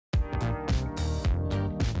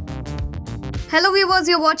Hello viewers,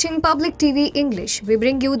 you're watching Public TV English. We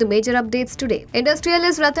bring you the major updates today.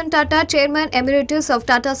 Industrialist Ratan Tata, Chairman Emeritus of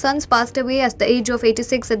Tata Sons, passed away at the age of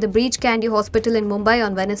 86 at the Breach Candy Hospital in Mumbai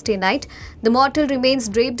on Wednesday night. The mortal remains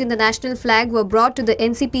draped in the national flag were brought to the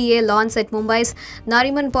NCPA lawns at Mumbai's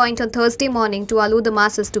Nariman Point on Thursday morning to allow the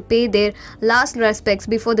masses to pay their last respects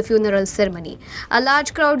before the funeral ceremony. A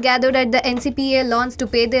large crowd gathered at the NCPA lawns to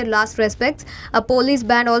pay their last respects. A police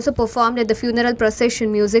band also performed at the funeral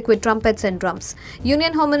procession music with trumpets and drums.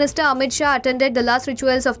 Union Home Minister Amit Shah attended the last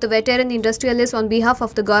rituals of the veteran industrialist on behalf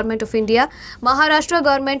of the Government of India. Maharashtra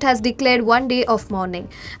government has declared 1 day of mourning.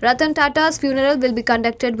 Ratan Tata's funeral will be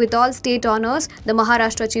conducted with all state honours, the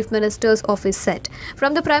Maharashtra Chief Minister's office said.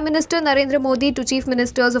 From the Prime Minister Narendra Modi to Chief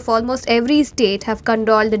Ministers of almost every state have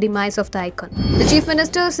condoled the demise of the icon. The Chief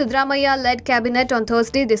Minister Siddaramaiah-led cabinet on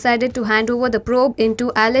Thursday decided to hand over the probe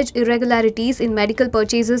into alleged irregularities in medical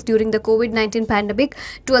purchases during the COVID-19 pandemic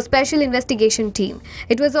to a special investigation team.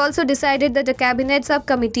 It was also decided that the cabinet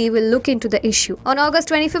subcommittee will look into the issue. On August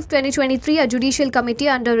 25, 2023, a judicial committee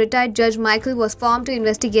under retired Judge Michael was formed to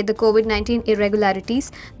investigate the COVID-19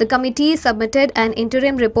 irregularities. The committee submitted an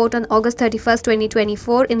interim report on August 31,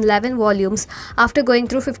 2024 in 11 volumes after going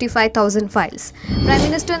through 55,000 files. Prime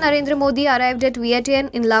Minister Narendra Modi arrived at Vientiane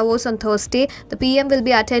in Laos on Thursday. The PM will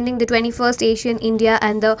be attending the 21st Asian India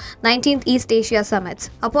and the 19th East Asia summits.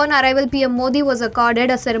 Upon arrival, PM Modi was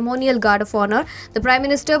accorded a ceremonial guard of honor. The Prime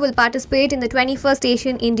Minister will participate in the 21st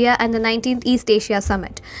Asian India and the 19th East Asia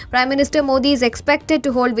Summit. Prime Minister Modi is expected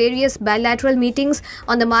to hold various bilateral meetings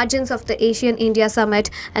on the margins of the Asian India Summit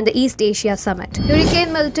and the East Asia Summit.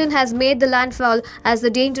 Hurricane Milton has made the landfall as the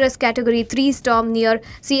dangerous Category 3 storm near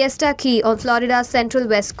Siesta Key on Florida's central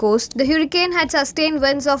west coast. The hurricane had sustained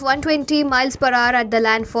winds of 120 miles per hour at the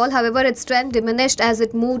landfall. However, its strength diminished as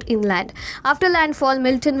it moved inland. After landfall,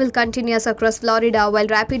 Milton will continue across Florida while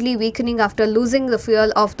rapidly weakening after losing the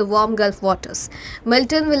fuel of the warm Gulf waters.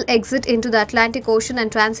 Milton will exit into the Atlantic Ocean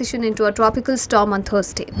and transition into a tropical storm on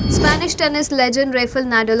Thursday. Spanish tennis legend Rafael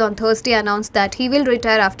Nadal on Thursday announced that he will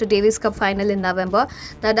retire after Davis Cup final in November.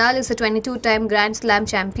 Nadal is a 22-time Grand Slam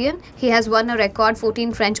champion. He has won a record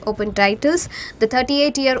 14 French Open titles. The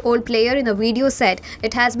 38-year-old player in a video said,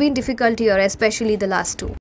 "It has been difficult here, especially the last two."